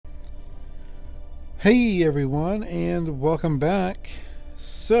Hey everyone, and welcome back.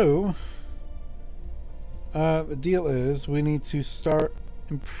 So, the deal is we need to start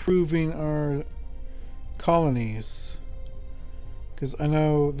improving our colonies. Because I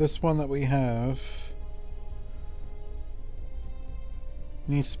know this one that we have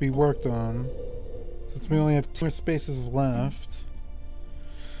needs to be worked on. Since we only have 2 more spaces left.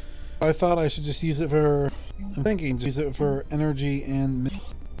 I thought I should just use it for, I'm thinking, just use it for energy and,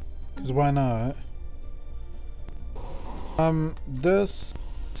 because why not? This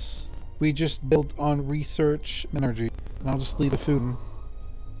we just build on research energy, and I'll just leave the food in,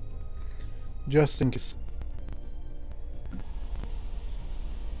 just in case.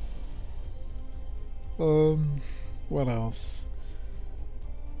 What else?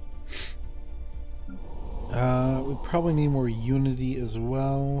 We probably need more unity as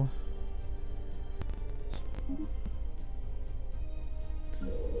well.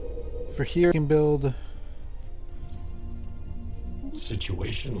 For here, we can build.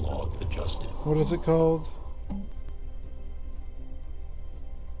 Situation log adjusted. What is it called?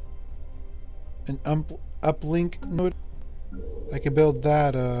 An uplink node? I could build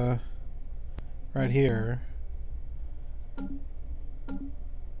that, right here.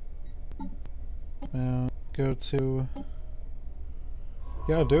 Now, go to...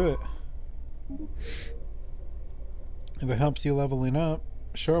 Yeah, I'll do it. If it helps you leveling up,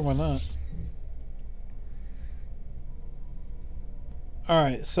 sure, why not?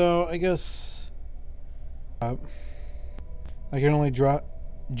 Alright, so I guess I can only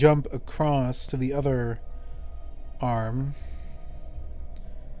jump across to the other arm,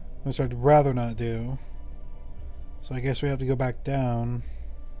 which I'd rather not do. So I guess we have to go back down.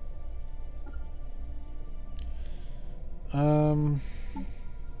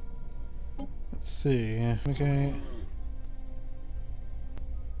 Let's see. Okay.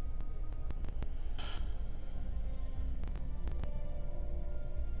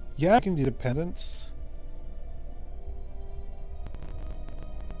 Yeah, I can do dependence.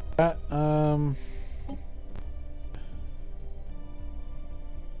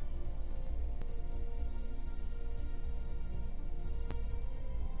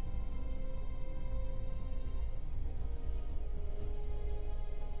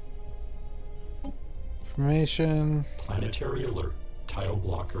 Information. Planetary alert. Tile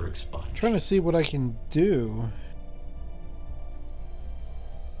blocker expunged. I'm trying to see what I can do.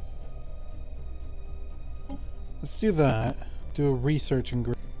 Let's do that. Do a research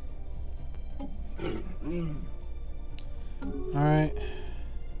and alright.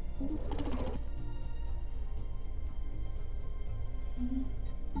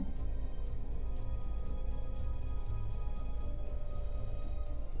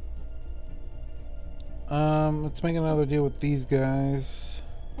 Let's make another deal with these guys.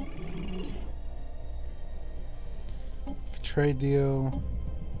 Trade deal.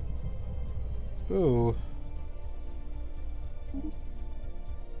 Ooh.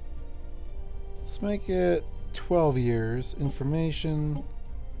 Let's make it 12 years. Information.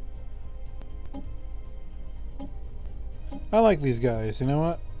 I like these guys. You know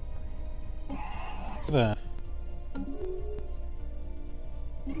what? What's that?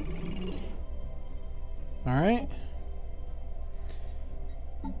 Alright.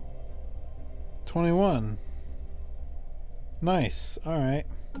 21. Nice. Alright.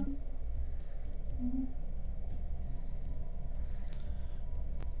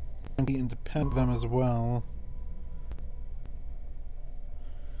 Be independent of them as well.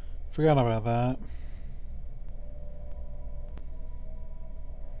 Forgot about that.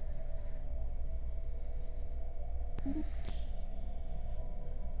 I'm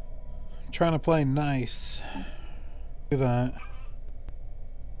trying to play nice. Do that.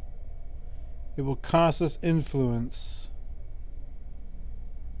 It will cost us influence.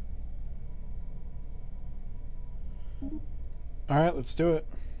 Alright, let's do it.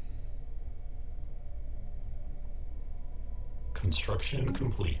 Construction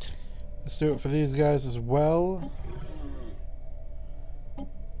complete. Let's do it for these guys as well.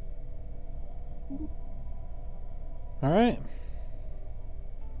 Alright.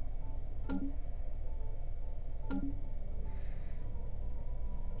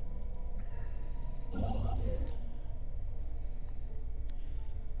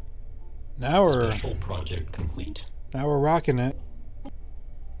 Now we're Special project complete. Now we're rocking it.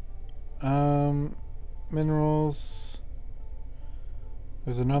 Minerals.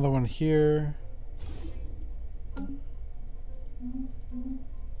 There's another one here.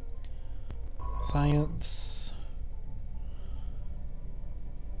 Science.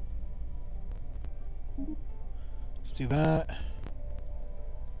 Let's do that.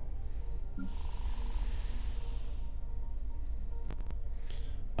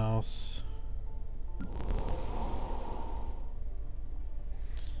 else.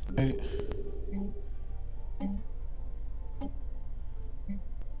 Right.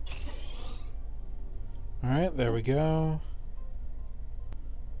 Alright, there we go.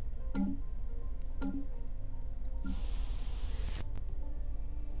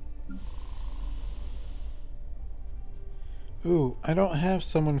 Ooh, I don't have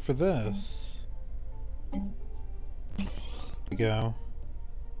someone for this. There we go.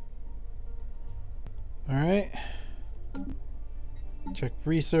 Alright. Check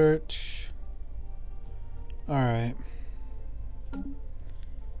research. Alright.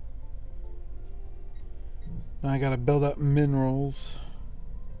 Now I gotta build up minerals.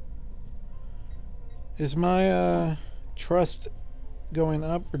 Is my trust going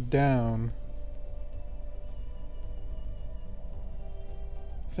up or down?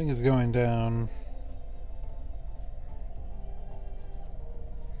 I think it's going down.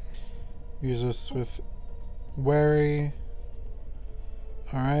 Use this with wary.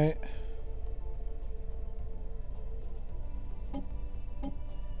 Alright.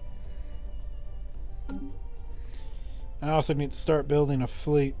 I also need to start building a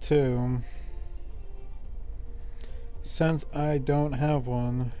fleet too, since I don't have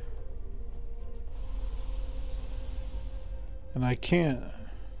one. And I can't.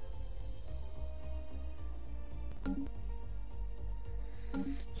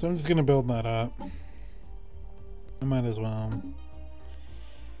 So I'm just gonna build that up. I might as well.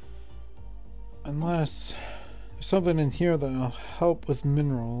 Unless there's something in here that'll help with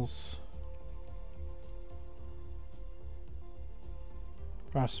minerals.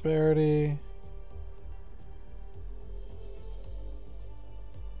 Prosperity.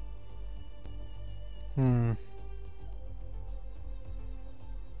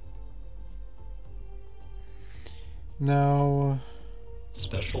 No.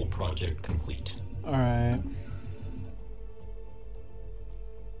 Special project complete. Alright.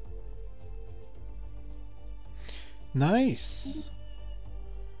 Nice.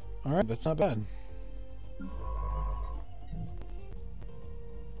 Alright, that's not bad.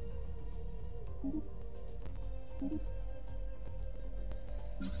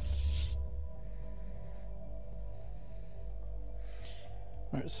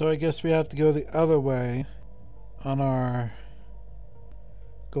 Alright, so I guess we have to go the other way on our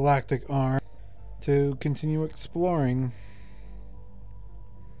galactic arm to continue exploring.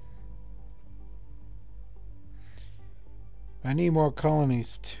 I need more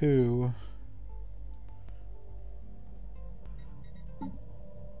colonies too.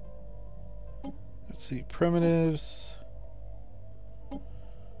 Let's see, primitives.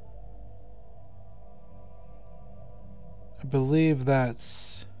 I believe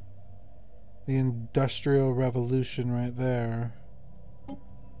that's the Industrial Revolution right there.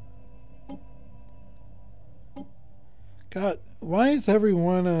 God, why is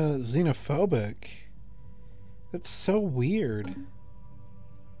everyone xenophobic? That's so weird.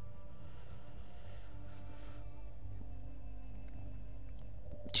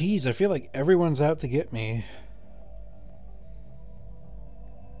 Jeez, I feel like everyone's out to get me.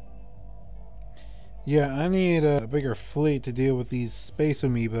 Yeah, I need a bigger fleet to deal with these space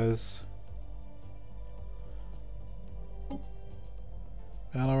amoebas.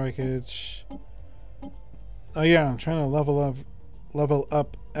 Battle wreckage. Oh yeah, I'm trying to level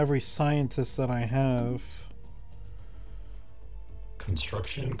up every scientist that I have.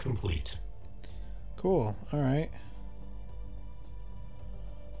 Construction complete. Cool. All right.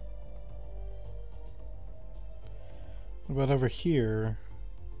 What about over here?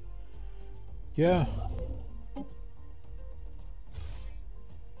 Yeah.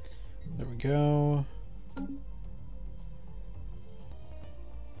 There we go.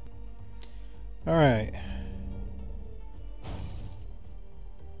 All right.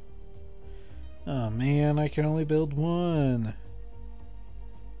 Oh man, I can only build one.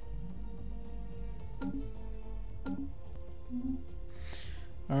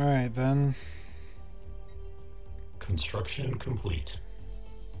 All right then. Construction complete.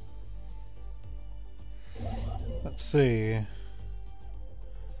 Let's see.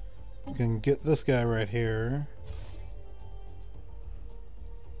 We can get this guy right here.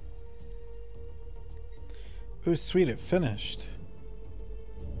 Ooh, sweet, it finished.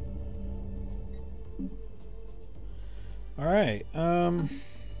 Alright, I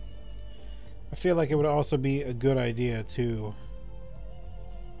feel like it would also be a good idea to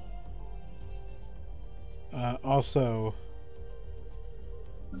also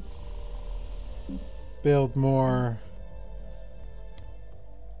build more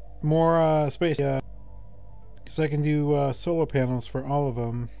space, because I can do solar panels for all of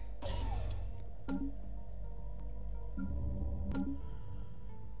them.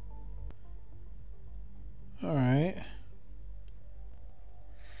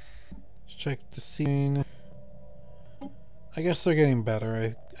 check the scene. I guess they're getting better,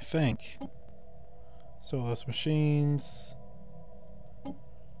 I think. So less machines.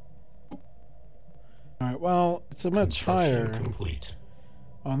 Alright, well, it's a much higher Complete.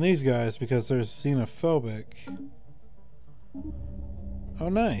 on these guys because they're xenophobic. Oh,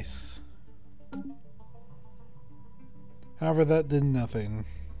 nice. However, that did nothing.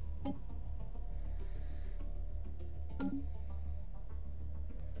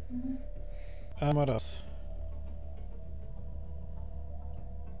 What else?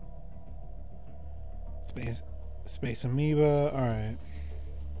 Space amoeba, alright.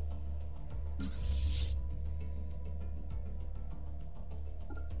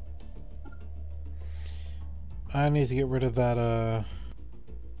 I need to get rid of that,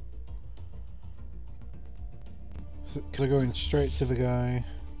 because they're going straight to the guy.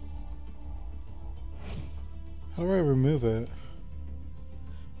 How do I remove it?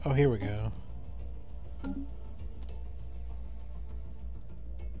 Oh, here we go.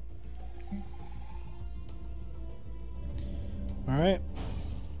 Alright.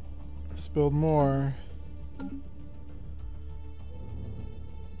 Let's build more.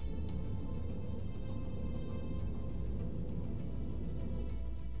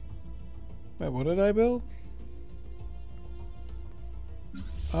 Wait, what did I build?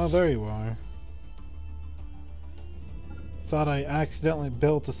 Oh, there you are. Thought I accidentally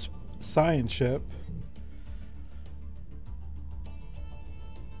built a science ship.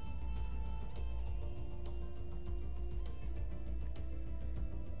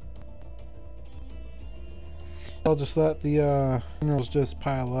 I'll just let the minerals just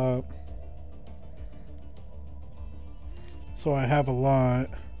pile up. So I have a lot.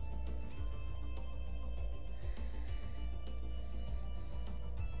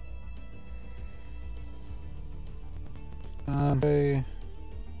 Okay.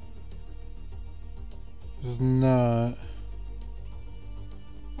 There's not.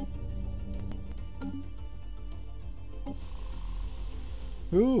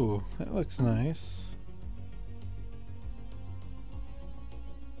 Ooh, that looks nice.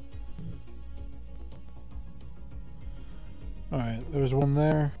 Alright, there's one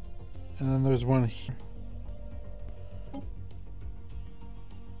there, and then there's one here.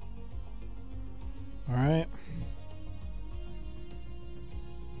 Alright.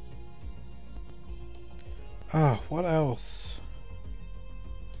 Ah, what else?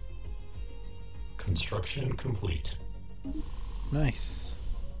 Construction complete. Nice.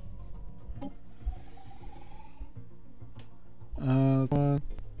 One.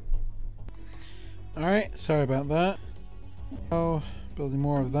 Alright, sorry about that. Oh, building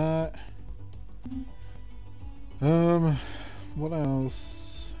more of that. What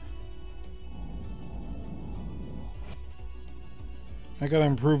else? I gotta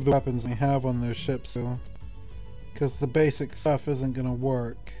improve the weapons they have on their ships, though, because the basic stuff isn't gonna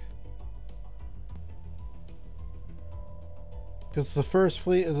work. Because the first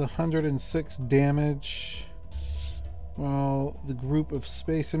fleet is 106 damage, while the group of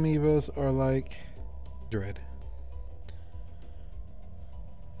space amoebas are like 100.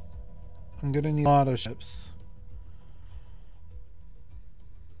 I'm gonna need a lot of ships.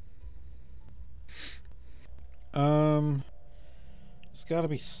 There's gotta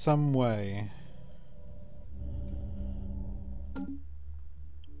be some way.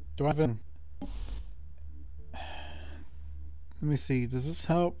 Do I have an... Let me see, does this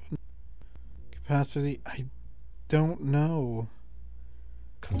help? Capacity? I don't know.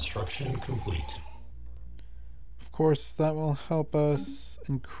 Construction complete. Of course, that will help us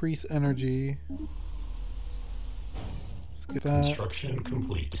increase energy. Let's get that. Construction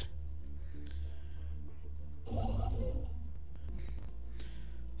complete.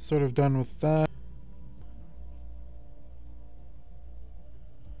 Sort of done with that.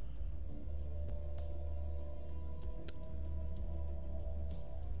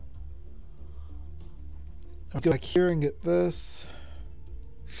 I'll go back here and get this.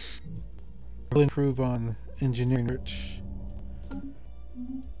 Really improve on engineering research.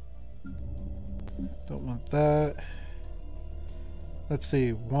 Don't want that. Let's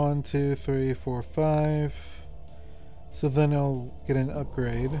see, 1, 2, 3, 4, 5. So then I'll get an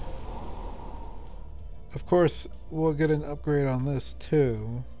upgrade. Of course, we'll get an upgrade on this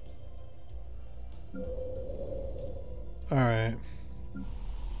too. Alright.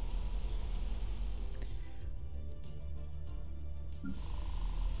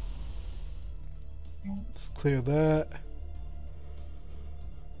 Let's clear that.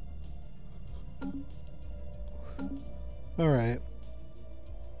 Alright.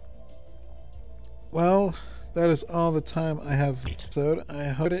 Well, that is all the time I have for this episode. I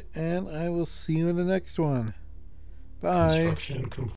hope it, and I will see you in the next one. Bye. Construction complete.